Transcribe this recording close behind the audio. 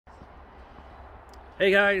Hey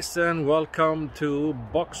guys, and welcome to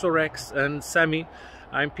Rex and Sammie.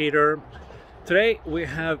 I'm Peter. Today we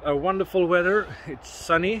have a wonderful weather. It's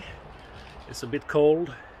sunny, it's a bit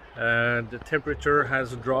cold, the temperature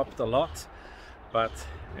has dropped a lot, but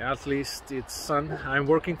at least it's sun. I'm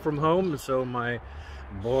working from home, so my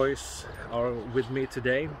boys are with me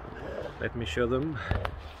today. Let me show them.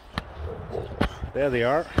 There they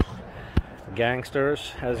are,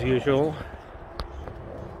 gangsters as usual.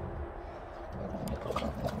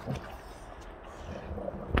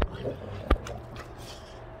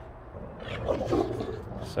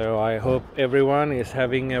 So I hope everyone is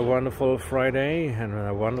having a wonderful Friday and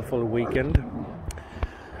a wonderful weekend.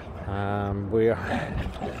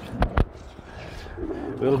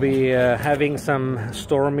 We'll be having some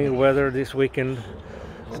stormy weather this weekend,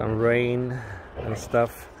 some rain and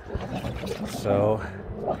stuff. So,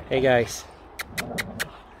 hey guys,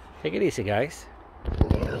 take it easy guys.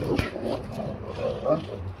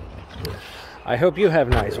 I hope you have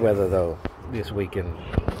nice weather though this weekend.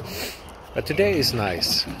 But today is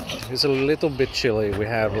nice. It's a little bit chilly. We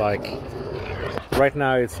have like, right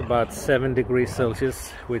now it's about 7 degrees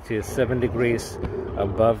Celsius, which is 7 degrees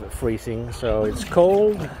above freezing. So it's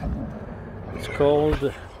cold,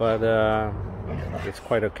 but it's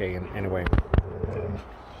quite okay anyway.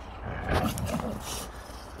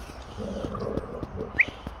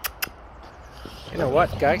 You know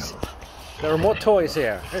what, guys? There are more toys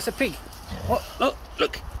here. There's a pig. Oh,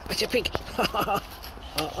 look, it's a pig.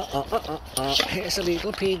 Here's a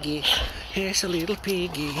little piggy. Here's a little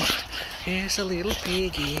piggy. Here's a little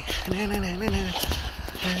piggy. Na, na, na, na, na.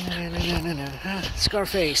 Na, na, na, na, na.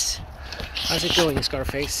 Scarface. How's it going,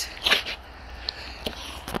 Scarface?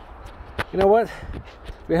 You know what?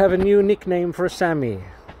 We have a new nickname for Sammie.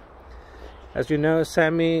 As you know,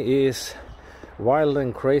 Sammie is wild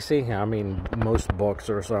and crazy. I mean, most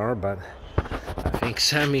boxers are, but I think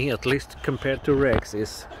Sammie, at least compared to Rex,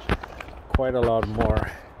 is quite a lot more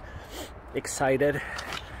excited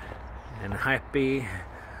and happy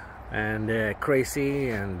and crazy,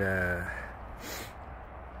 and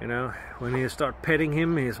you know, when you start petting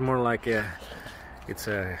him, he's more like it's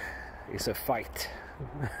a fight.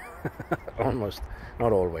 Almost,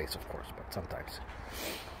 not always of course, but sometimes.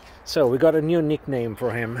 So we got a new nickname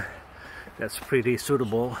for him that's pretty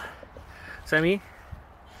suitable. Sammie,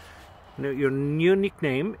 your new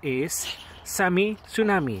nickname is Sammie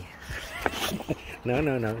Tsunami.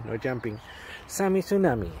 No jumping. Sammie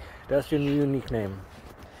Tsunami. That's your new nickname.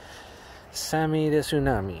 Sammie the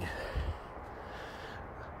Tsunami.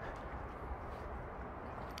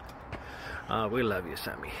 We love you,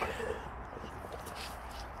 Sammie.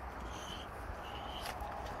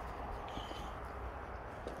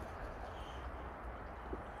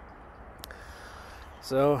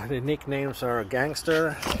 So the nicknames are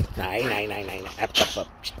Gangster. Up.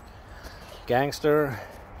 Gangster.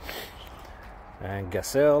 And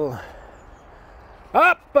Gazelle.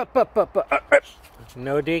 Up.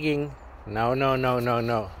 No digging. No.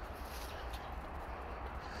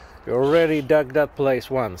 You already dug that place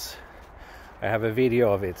once. I have a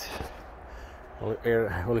video of it.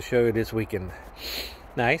 We'll show you this weekend.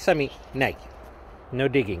 Nej, Sammie. Nej. No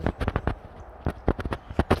digging.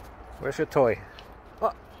 Where's your toy?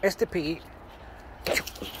 Oh, it's the piggy.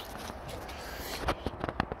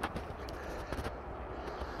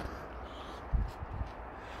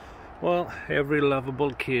 Well, every lovable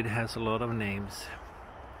kid has a lot of names,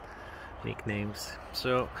 nicknames.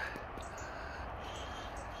 So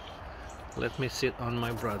let me sit on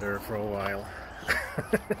my brother for a while.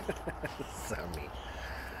 Sammie,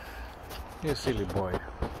 you silly boy.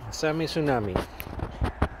 Sammie Tsunami.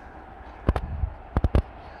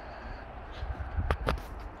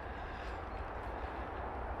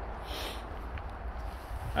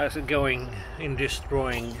 How's it going in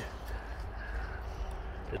destroying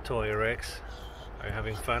the toy, Rex? Are you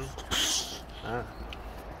having fun?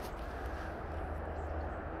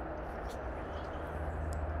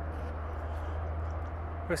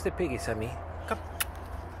 Where's the piggy, Sammie? Come.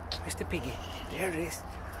 Where's the piggy? There it is.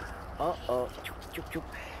 Uh-oh. Chup.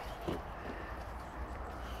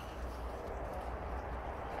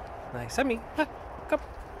 Nice, Sammie. Come.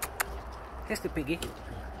 Here's the piggy.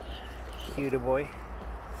 Cute boy.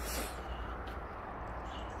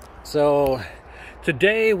 So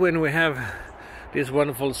today, when we have this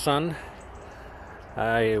wonderful sun,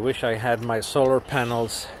 I wish I had my solar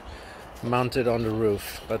panels mounted on the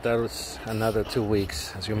roof, but that was another 2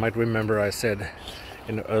 weeks. As you might remember, I said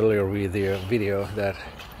in an earlier video that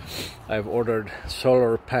I've ordered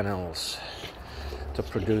solar panels to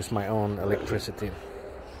produce my own electricity.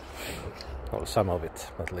 Well, some of it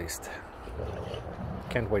at least.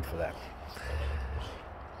 Can't wait for that.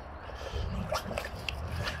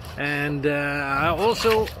 And I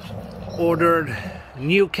also ordered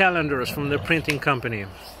new calendars from the printing company.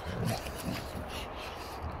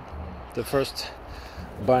 The first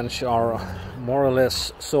bunch are more or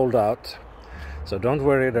less sold out, so don't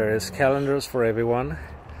worry, there is calendars for everyone.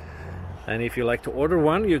 And if you like to order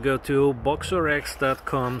one, you go to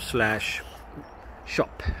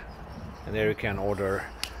boxerx.com/shop, and there you can order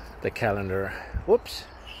the calendar. Whoops,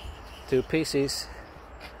 2 pieces.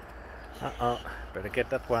 Better get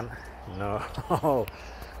that one. No,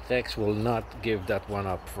 Rex will not give that one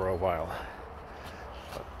up for a while.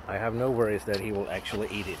 But I have no worries that he will actually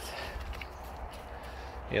eat it.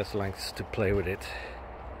 He just likes to play with it.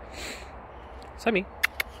 Sammie,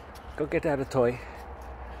 go get out a toy.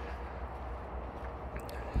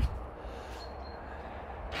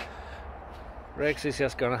 Rex is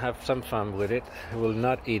just gonna have some fun with it. He will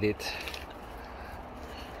not eat it.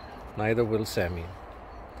 Neither will Sammie.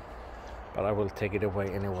 But I will take it away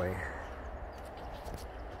anyway.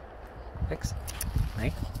 Rex,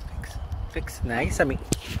 nice, Rex, nice, Sammie.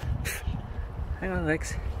 Hang on,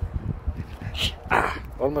 Rex.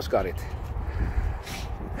 Almost got it.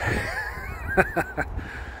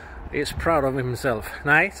 He's proud of himself.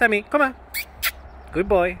 Nice, Sammie, come on. Good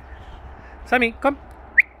boy. Sammie, come.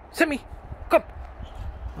 Sammie, come.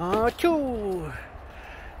 Oh, choo.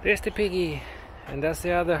 There's the piggy. And that's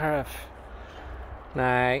the other half.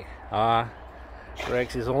 Nice.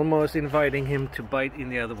 Rex is almost inviting him to bite in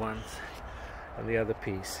the other ones. And the other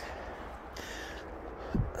piece.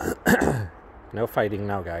 No fighting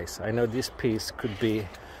now, guys. I know this piece could be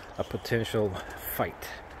a potential fight.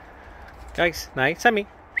 Guys, nice, Sammie.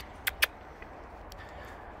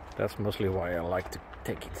 That's mostly why I like to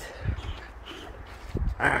take it.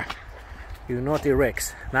 You naughty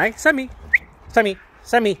Rex. Nice, Sammie. Sammie,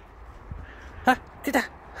 Sammie. Tita.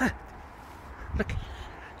 Look.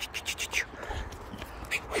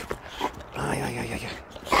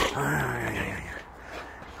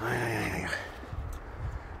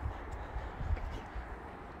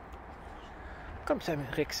 Come, Sammie,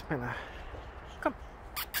 Rex, Männer. Come.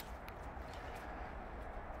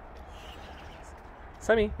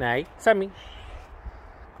 Sammie, nej, Sammie.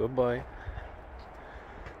 Good boy.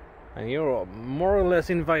 And you're more or less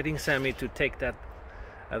inviting Sammie to take that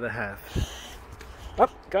other half. Oh,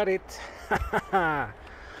 got it.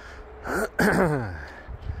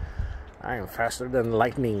 I am faster than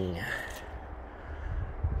lightning.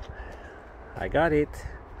 I got it.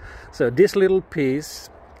 So this little piece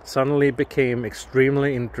suddenly became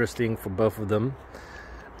extremely interesting for both of them,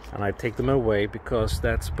 and I take them away because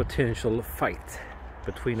that's potential fight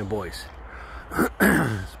between the boys.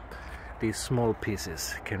 These small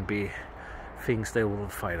pieces can be things they will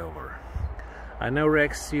fight over. I know,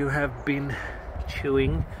 Rex, you have been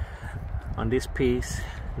chewing on this piece.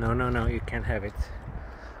 No, you can't have it.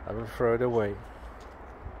 I will throw it away.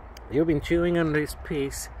 You've been chewing on this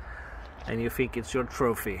piece and you think it's your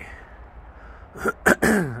trophy.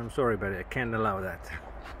 I'm sorry, but I can't allow that.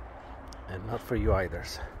 And not for you either,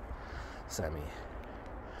 Sammie.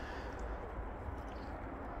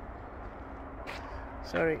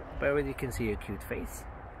 Sorry, but you can see your cute face.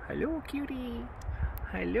 Hello, cutie.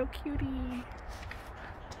 Hello, cutie.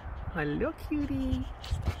 Hello, cutie.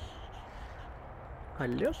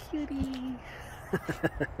 Hello, cutie.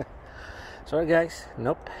 Sorry, guys.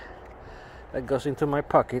 Nope. That goes into my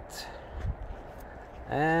pocket.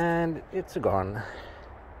 And it's gone.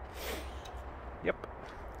 Yep.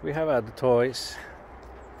 We have other toys.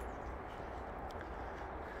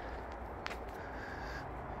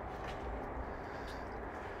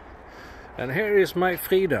 And here is my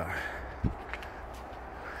Frida.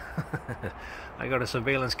 I got a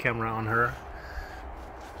surveillance camera on her.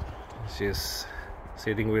 She's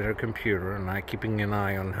sitting with her computer and I'm keeping an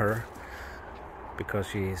eye on her because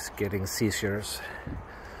she's getting seizures,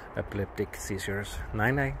 epileptic seizures.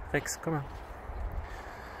 Nine, Rex, come on.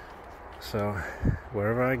 So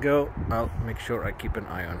wherever I go, I'll make sure I keep an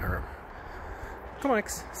eye on her. Come on,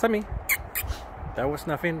 Rex, Sammie. That was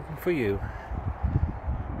nothing for you.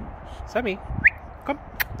 Sammie, come.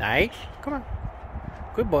 Hey, come on.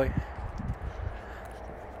 Good boy.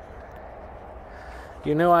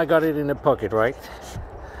 You know I got it in the pocket, right?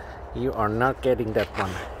 You are not getting that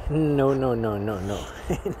one. No. No. No.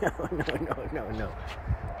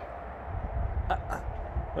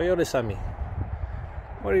 What are you doing, Sammie?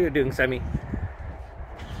 What are you doing, Sammie?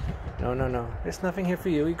 No. There's nothing here for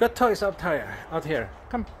you. You got toys out here.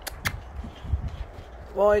 Come.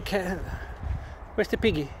 Boy, can. Where's the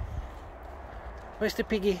piggy? Where's the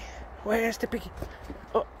piggy? Where's the piggy?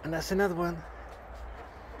 Oh, and that's another one.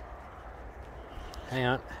 Hang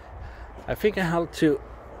on. I think I have to...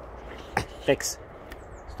 Rex,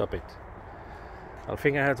 Stop it. I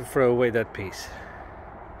think I have to throw away that piece.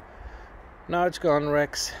 Now it's gone,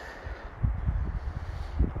 Rex.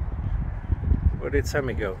 Where did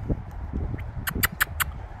Sammie go?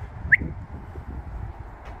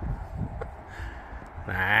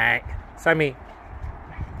 Right, Sammie.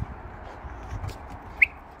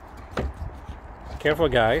 Careful,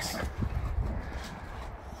 guys.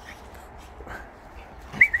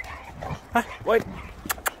 Ah, wait.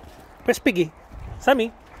 Where's Piggy?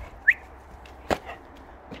 Sammie.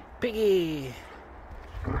 Piggy.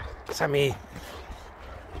 Sammie.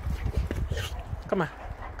 Come on.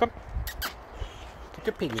 Come. Get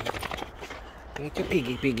your piggy. Get your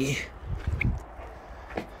piggy, Piggy.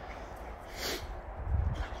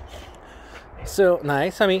 So,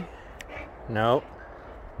 nice, Sammie. No.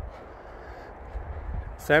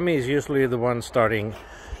 Sammie is usually the one starting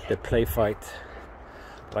the play fight.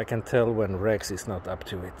 But I can tell when Rex is not up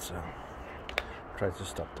to it, so try to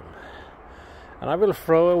stop them. And I will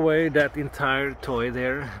throw away that entire toy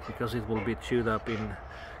there because it will be chewed up in a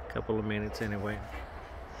couple of minutes anyway.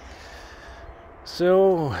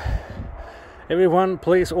 So everyone,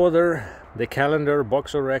 please order the calendar,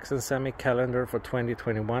 Boxer Rex and Sammie calendar for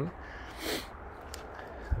 2021.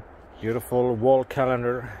 Beautiful wall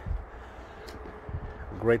calendar.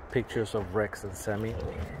 Great pictures of Rex and Sammie.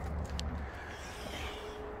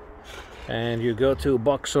 And you go to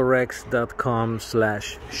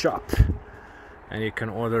boxerrex.com/shop and you can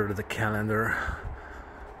order the calendar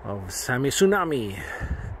of Sammie Tsunami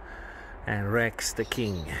and Rex the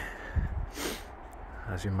King.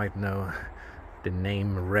 As you might know, the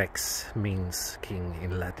name Rex means king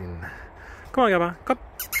in Latin. Come on, Gabba, come,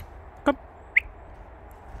 come,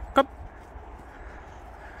 come.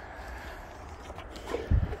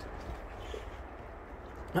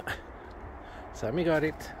 Sammie got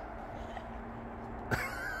it.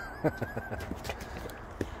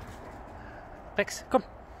 Rex, come,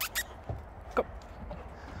 come.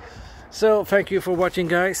 So thank you for watching,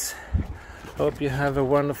 guys. Hope you have a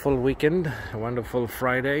wonderful weekend, a wonderful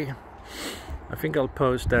Friday. I think I'll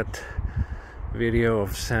post that video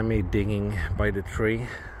of Sammie digging by the tree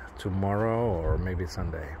tomorrow or maybe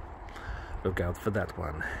Sunday. Look out for that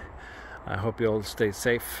one. I hope you all stay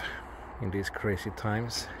safe in these crazy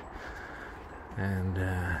times and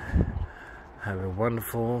have a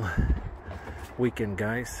wonderful weekend,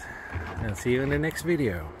 guys, and see you in the next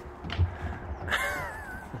video.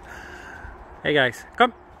 Hey guys,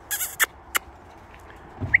 come.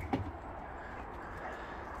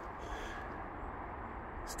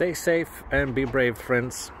 Stay safe and be brave,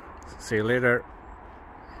 friends. See you later.